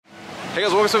Hey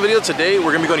guys, welcome to the video. Today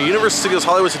we're going to be going to Universal Studios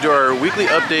Hollywood to do our weekly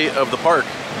update of the park.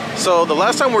 So the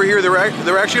last time we were here, they were actually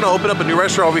going to open up a new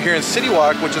restaurant over here in City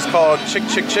Walk, which is called Chick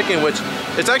Chicken, which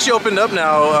it's actually opened up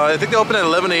now. I think they open at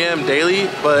 11 a.m. daily,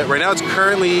 but right now it's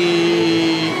currently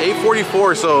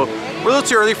 8:44, so we're a little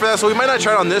too early for that, so we might not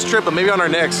try it on this trip, but maybe on our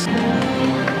next.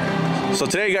 So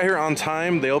today I got here on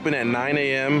time. They open at 9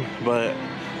 a.m., but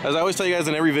as I always tell you guys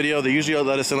in every video, they usually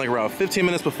let us in like around 15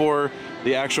 minutes before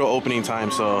the actual opening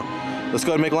time. So let's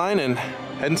go ahead and make a line and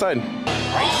head inside.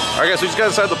 Alright guys, so we just got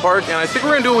inside the park, and I think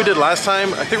we're gonna do what we did last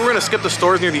time. I think we're gonna skip the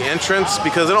stores near the entrance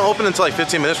because they don't open until like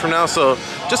 15 minutes from now. So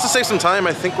just to save some time,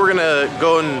 I think we're gonna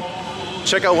go and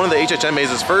check out one of the HHN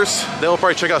mazes first. Then we'll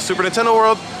probably check out Super Nintendo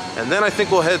World, and then I think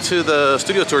we'll head to the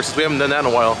studio tour since we haven't done that in a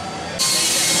while.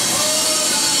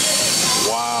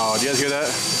 Wow, do you guys hear that?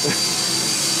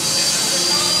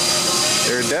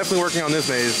 They're definitely working on this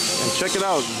maze, and check it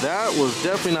out, that was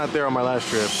definitely not there on my last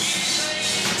trip.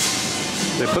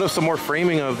 They put up some more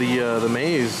framing of the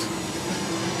maze.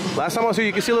 Last time I was here,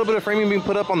 you can see a little bit of framing being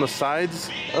put up on the sides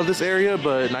of this area,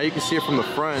 but now you can see it from the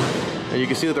front, and you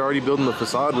can see that they're already building the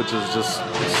facade, which is just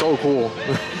so cool.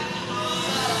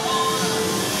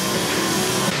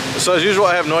 So as usual,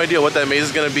 I have no idea what that maze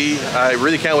is gonna be. I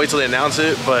really can't wait till they announce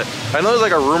it, but I know there's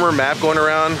like a rumor map going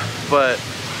around, but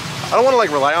I don't want to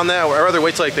like rely on that. I'd rather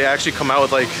wait till like they actually come out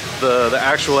with like the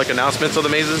actual like announcements of the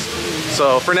mazes.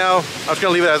 So for now, I'm just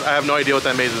gonna leave it as I have no idea what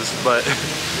that maze is. But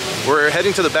we're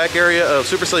heading to the back area of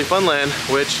Super Silly Funland,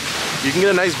 which you can get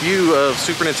a nice view of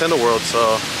Super Nintendo World. So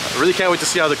I really can't wait to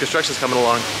see how the construction's coming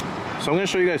along. So I'm gonna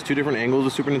show you guys two different angles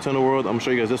of Super Nintendo World. I'm gonna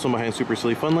show you guys this one behind Super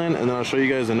Silly Funland, and then I'll show you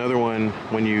guys another one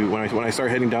when I start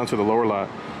heading down to the lower lot.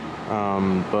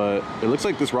 But it looks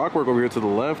like this rock work over here to the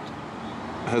left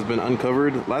has been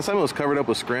uncovered. Last time it was covered up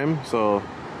with scrim, so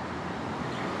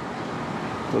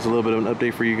that's a little bit of an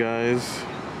update for you guys.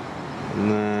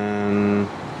 And then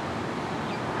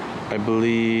I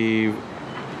believe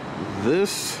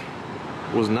this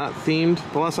was not themed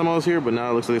the last time I was here, but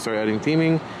now it looks like they started adding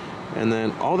theming. And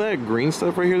then all that green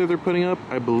stuff right here that they're putting up,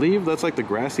 I believe that's like the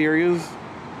grassy areas.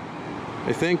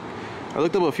 I think I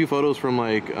looked up a few photos from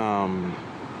like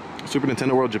Super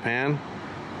Nintendo World Japan,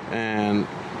 and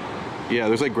yeah,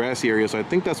 there's like grassy areas, so I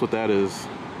think that's what that is.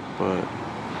 But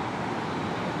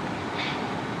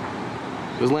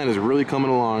this land is really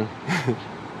coming along.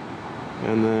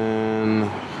 And then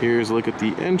here's a look at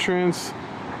the entrance.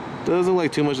 Doesn't look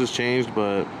like too much has changed,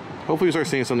 but hopefully we start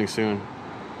seeing something soon.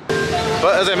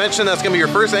 But as I mentioned, that's gonna be your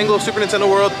first angle of Super Nintendo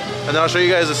World, and then I'll show you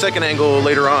guys the second angle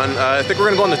later on. I think we're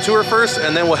gonna go on the tour first,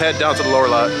 and then we'll head down to the lower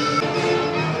lot.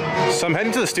 So I'm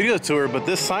heading to the studio tour, but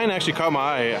this sign actually caught my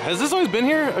eye. Has this always been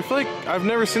here? I feel like I've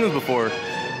never seen this before.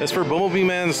 It's for Bumblebee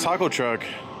Man's taco truck.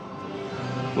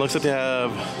 Looks like they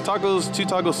have tacos, 2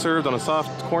 tacos served on a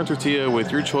soft corn tortilla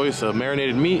with your choice of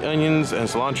marinated meat, onions, and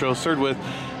cilantro, served with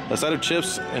a side of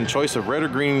chips and choice of red or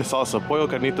green salsa, pollo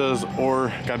carnitas or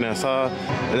carne asada.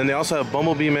 And then they also have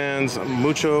Bumblebee Man's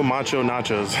Mucho Macho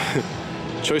Nachos.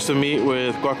 Choice of meat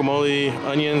with guacamole,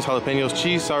 onions, jalapenos,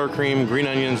 cheese, sour cream, green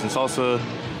onions, and salsa.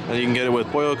 And you can get it with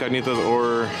pollo carnitas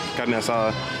or carne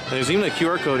asada. And there's even a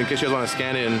QR code in case you guys want to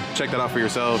scan it and check that out for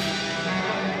yourself.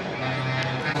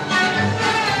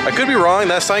 I could be wrong,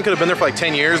 that sign could have been there for like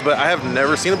 10 years, but I have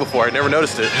never seen it before. I never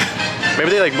noticed it. Maybe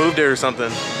they like moved it or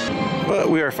something. But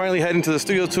we are finally heading to the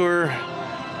studio tour,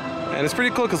 and it's pretty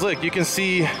cool because look, you can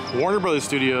see Warner Brothers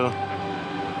Studio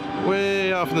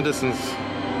way off in the distance.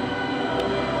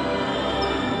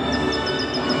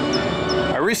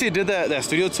 I recently did that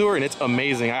studio tour, and it's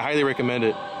amazing. I highly recommend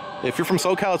it. If you're from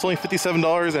SoCal, it's only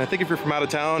 $57, and I think if you're from out of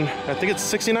town, I think it's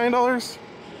 $69,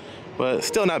 but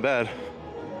still not bad.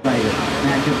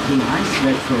 Magnum P-Ice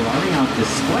Red Ferrari on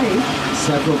display.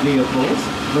 Several vehicles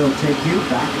will take you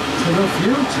back to the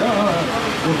future.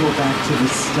 We'll go back to the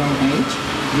Stone Age.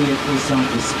 Vehicles on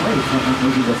display from the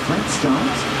movie The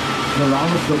Flintstones. There are all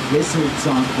of the wizards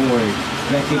on board.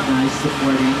 Recognize the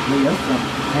Ford Anglia from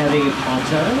Harry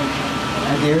Potter.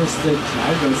 And there's the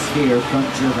gyrosphere from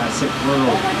Jurassic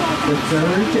World. The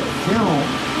third film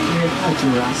in a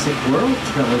Jurassic World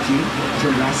trilogy,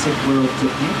 Jurassic World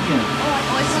Dominion,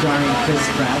 starring Chris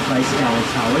Pratt, Bryce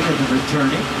Dallas Howard, and the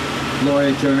returning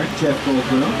Laura Dern, Jeff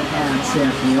Goldblum, and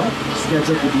Sam Neill,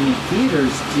 scheduled to be in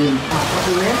theaters June.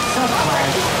 The Ritz of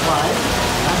Flash Flood,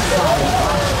 I'm sorry,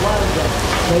 Flash Flood,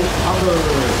 Kate Hubbard,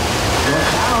 look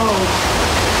out!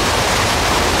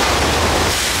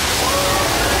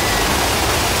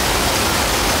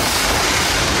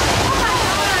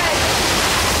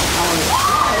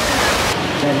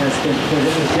 That has been put in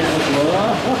the channel.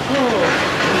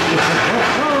 Whoa!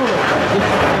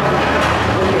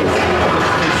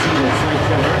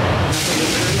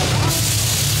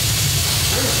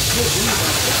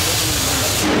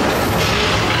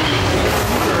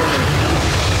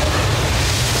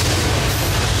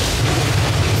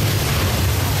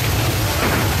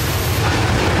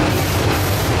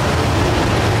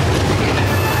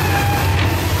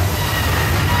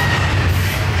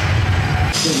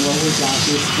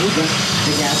 is moving.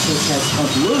 The gases has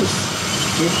come loose.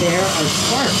 If there are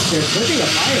sparks, there could be a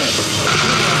fire.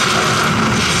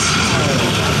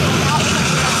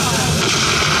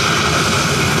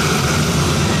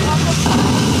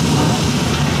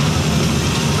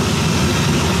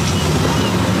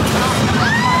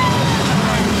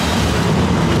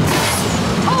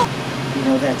 You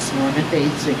know that's Norman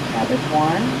Bates in cabin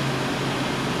 1?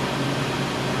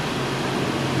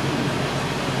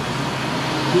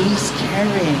 He's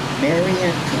carrying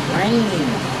Marion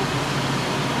Crane.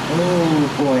 Oh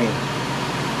boy.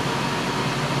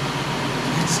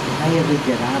 Let's quietly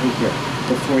get out of here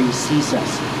before he sees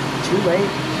us. Too late.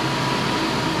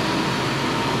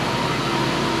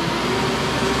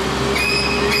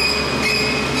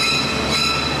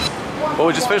 Well,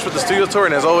 we just finished with the studio tour,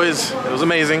 and as always, it was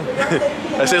amazing.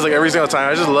 I say this like every single time.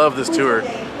 I just love this tour.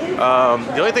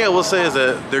 The only thing I will say is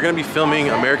that they're going to be filming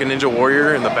American Ninja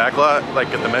Warrior in the backlot,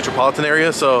 like in the metropolitan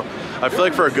area. So I feel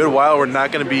like for a good while we're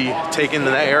not going to be taken in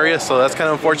that area. So that's kind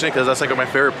of unfortunate because that's like my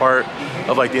favorite part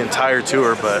of like the entire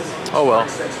tour. But oh well.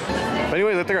 But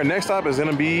anyways, I think our next stop is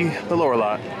going to be the lower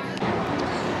lot.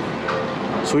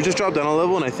 So we just dropped down a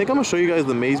level, and I think I'm going to show you guys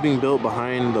the maze being built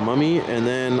behind the mummy, and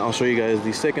then I'll show you guys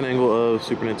the second angle of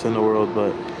Super Nintendo World.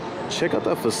 But check out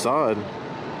that facade.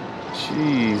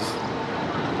 Jeez.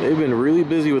 They've been really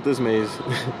busy with this maze.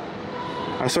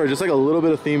 I started just like a little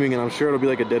bit of theming, and I'm sure it'll be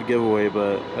like a dead giveaway,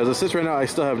 but as it sits right now, I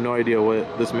still have no idea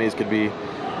what this maze could be.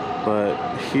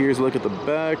 But here's a look at the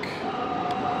back.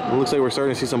 It looks like we're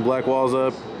starting to see some black walls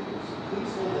up.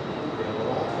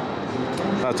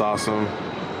 That's awesome.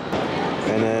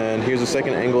 And then here's the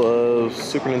second angle of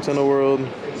Super Nintendo World.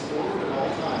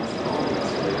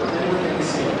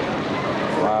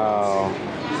 Wow.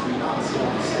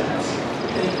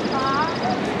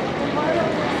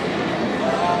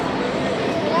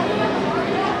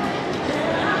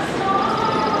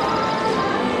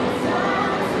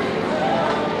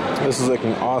 This is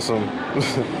looking awesome.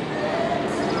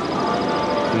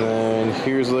 And then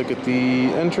here's a look at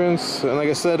the entrance. And like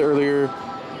I said earlier,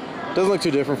 it doesn't look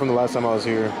too different from the last time I was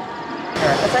here.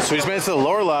 So we just made it to the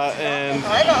lower lot, and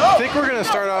I think we're gonna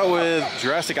start out with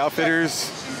Jurassic Outfitters.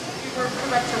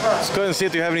 Let's go ahead and see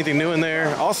if they have anything new in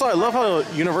there. Also, I love how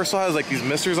Universal has like these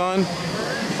misters on. I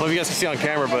don't know if you guys can see on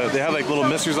camera, but they have like little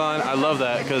misters on. I love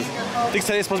that because I think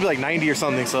today's supposed to be like 90 or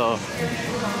something, so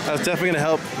that's definitely gonna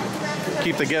help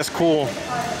keep the guests cool.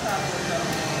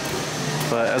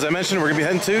 But as I mentioned, we're gonna be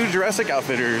heading to Jurassic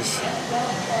Outfitters.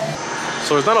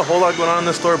 So there's not a whole lot going on in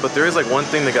this store, but there is like one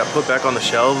thing that got put back on the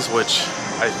shelves, which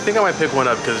I think I might pick one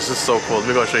up because it's just so cool. Let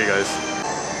me go show you guys.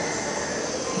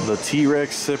 The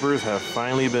T-Rex sippers have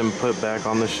finally been put back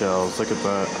on the shelves. Look at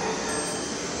that.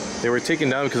 They were taken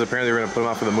down because apparently they were gonna put them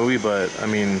out for the movie, but I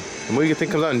mean, the movie I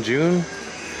think comes out in June.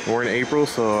 We're in April,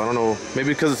 so I don't know. Maybe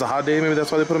because it's a hot day, maybe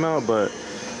that's why they put them out, but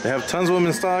they have tons of them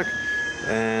in stock.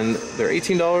 And they're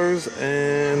 $18,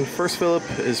 and first fill up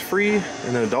is free,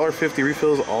 and then $1.50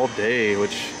 refills all day,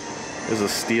 which is a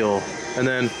steal. And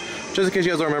then, just in case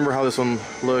you guys don't remember how this one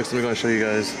looks, I'm going to show you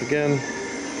guys again.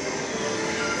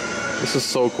 This is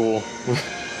so cool.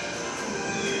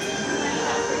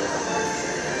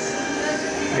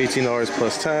 $18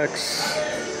 plus tax.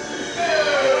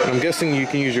 And I'm guessing you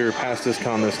can use your past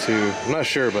discount on this too. I'm not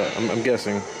sure, but I'm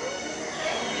guessing.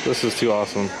 This is too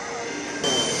awesome.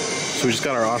 So we just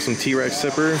got our awesome T-Rex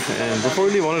sipper, and before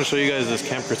we leave, I wanted to show you guys this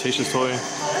Camp Cretaceous toy.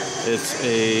 It's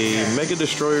a Mega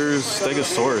Destroyer's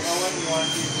Stegosaurus.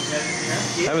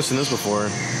 I haven't seen this before,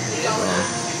 so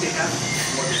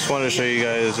just wanted to show you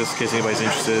guys just in case anybody's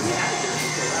interested.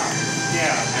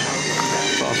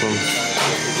 It's awesome.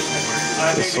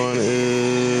 This one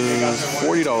is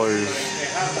 $40.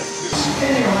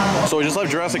 So we just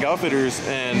left Jurassic Outfitters,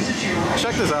 and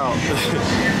check this out.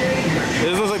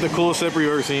 This is like the coolest zipper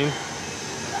you've ever seen.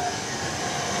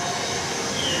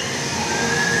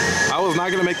 I was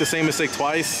not gonna make the same mistake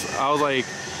twice. I was like,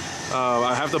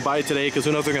 I have to buy it today because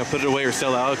who knows if they're gonna put it away or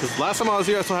sell out. Because last time I was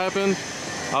here, that's what happened.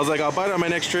 I was like, I'll buy it on my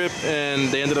next trip, and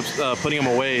they ended up putting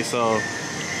them away. So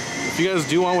if you guys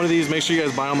do want one of these, make sure you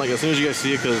guys buy them like as soon as you guys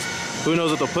see it, because who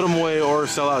knows if they'll put them away or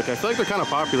sell out. I feel like they're kind of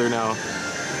popular now.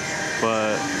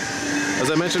 But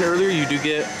as I mentioned earlier, you do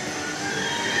get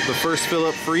the first fill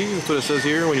up free. That's what it says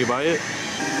here when you buy it.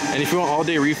 And if you want all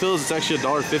day refills, it's actually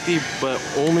 $1.50, but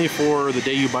only for the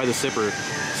day you buy the zipper.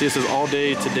 See, it says all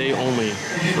day today only.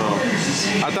 So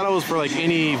I thought it was for like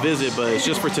any visit, but it's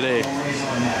just for today.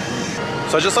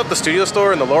 So I just left the studio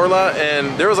store in the lower lot,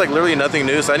 and there was like literally nothing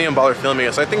new, so I didn't even bother filming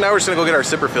it. So I think now we're just gonna go get our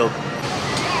zipper filled.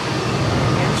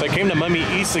 So I came to Mummy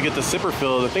East to get the zipper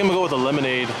filled. I think I'm gonna go with a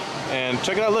lemonade. And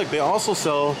check it out, look, they also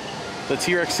sell the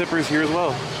T-Rex zippers here as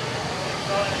well.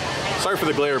 Sorry for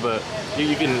the glare, but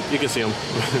you can see them.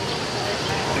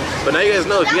 But now you guys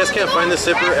know, if you guys can't find this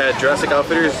zipper at Jurassic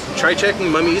Outfitters, try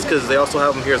checking Mummy Eats because they also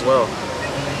have them here as well.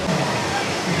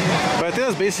 But I think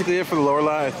that's basically it for the lower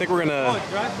lot. I think we're gonna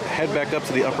head back up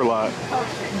to the upper lot.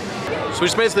 So we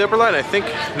just made it to the upper lot, and I think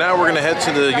now we're gonna head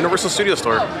to the Universal Studio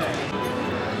Store.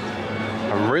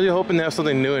 I'm really hoping they have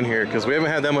something new in here because we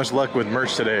haven't had that much luck with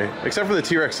merch today, except for the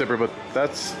T-Rex zipper, but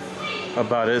that's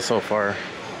about it so far.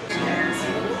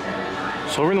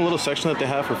 So we're in a little section that they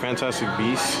have for Fantastic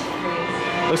Beasts.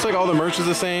 Looks like all the merch is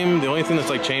the same. The only thing that's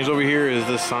like changed over here is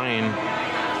this sign.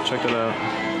 Check that out.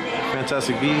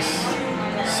 Fantastic Beasts,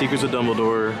 Secrets of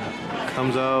Dumbledore.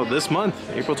 Comes out this month,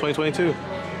 April 2022.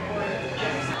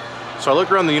 So I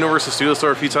looked around the Universal Studio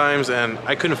Store a few times and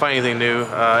I couldn't find anything new.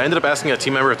 I ended up asking a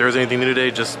team member if there was anything new today,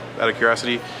 just out of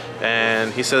curiosity.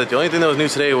 And he said that the only thing that was new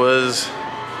today was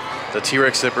the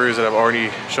T-Rex zippers that I've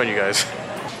already shown you guys.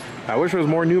 I wish there was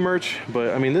more new merch,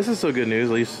 but I mean, this is still good news.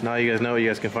 At least now you guys know you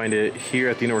guys can find it here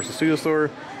at the Universal Studio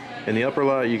Store. In the upper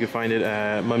lot, you can find it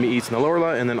at Mummy Eats in the lower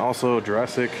lot, and then also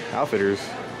Jurassic Outfitters.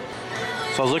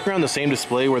 So I was looking around the same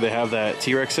display where they have that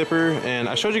T-Rex zipper, and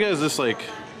I showed you guys this like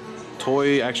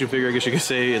toy action figure, I guess you could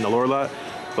say, in the lower lot.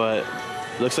 But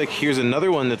it looks like here's another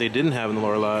one that they didn't have in the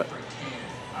lower lot.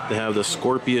 They have the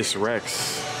Scorpius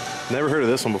Rex. Never heard of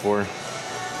this one before.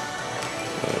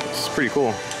 It's pretty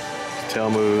cool. Tail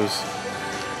moves.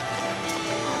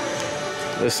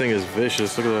 This thing is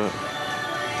vicious. Look at that.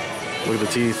 Look at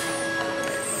the teeth.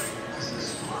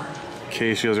 In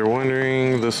case you guys are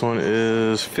wondering, this one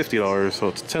is $50, so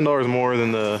it's $10 more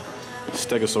than the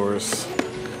Stegosaurus.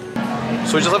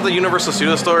 So we just left the Universal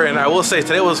Studio Store, and I will say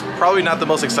today was probably not the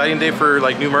most exciting day for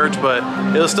like new merch, but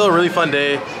it was still a really fun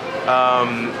day.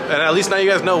 And at least now you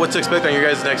guys know what to expect on your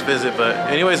guys' next visit. But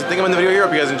anyways, I think I'm in the video here.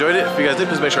 Hope you guys enjoyed it. If you guys did,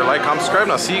 please make sure to like, comment, subscribe,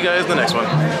 and I'll see you guys in the next one.